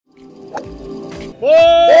This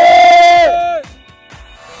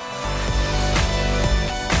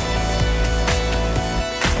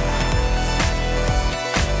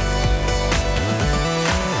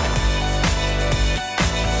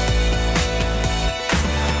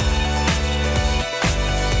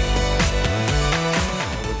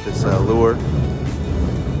lure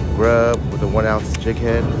grub with a 1 ounce jig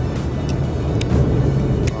head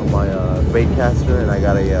on my bait caster, and I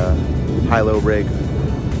got a high-low rig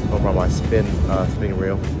over on my spinning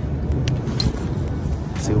reel.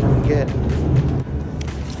 Let's see what we can get.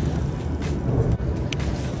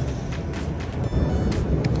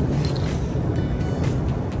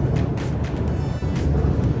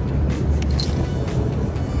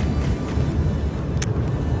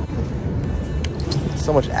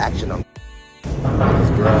 So much action on this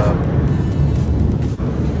grub.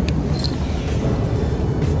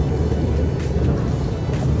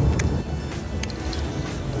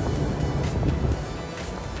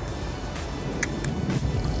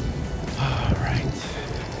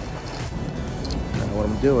 What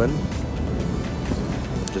I'm doing,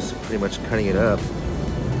 just pretty much cutting it up,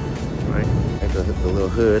 right? I have to hit the little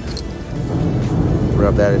hood,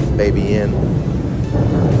 rub that baby in,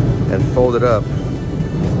 and fold it up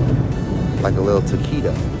like a little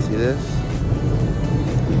taquito. See this?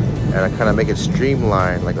 And I kind of make it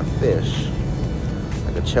streamlined like a fish,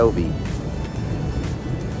 like a chovy.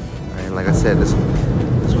 And like I said, this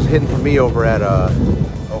was hidden for me over at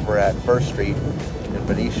First Street in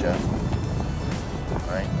Benicia.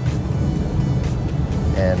 Right?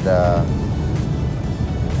 And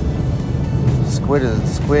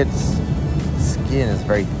squid's skin is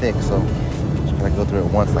very thick, so just gonna go through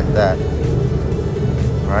it once like that.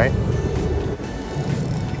 All right.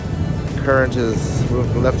 Current is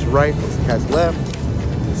moving from left to right. Let's catch left.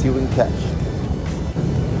 Let's see what we can catch.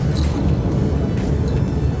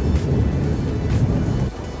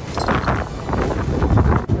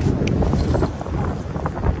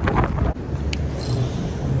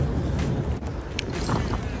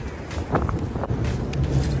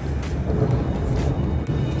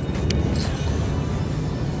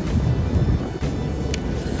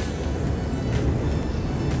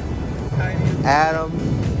 Adam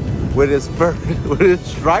with his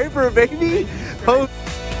striper, baby. Oh.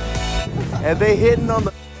 And they hitting on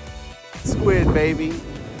the squid, baby.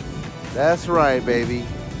 That's right, baby.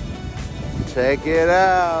 Check it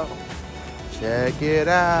out. Check it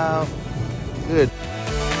out. Good.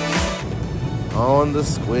 On the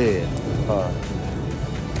squid.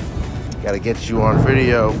 Gotta get you on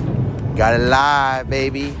video. Got it live,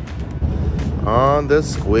 baby. On the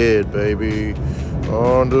squid, baby.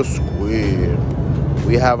 On the squid.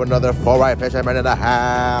 We have another 4-right fisherman in the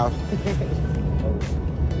house.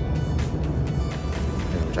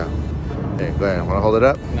 Hey, go ahead. Want to hold it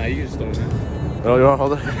up? Nah, you just don't. No, you want to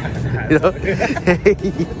hold it? You know?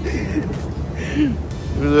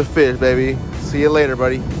 Here's the fish, baby. See you later,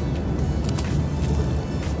 buddy.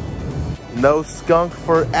 No skunk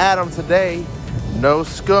for Adam today. No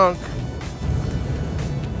skunk.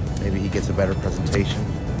 Maybe he gets a better presentation.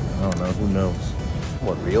 I don't know. Who knows?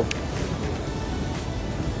 What, real?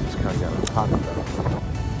 Just kind of got a pocket though.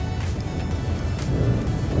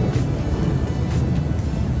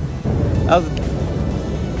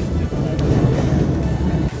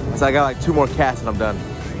 So I got like 2 more casts and I'm done.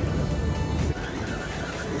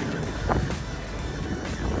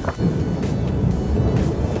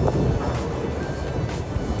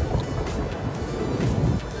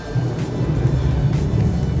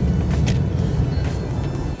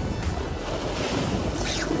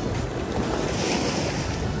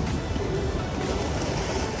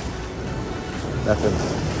 Nothing.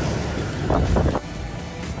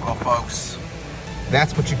 Well, folks,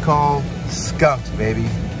 that's what you call skunked, baby.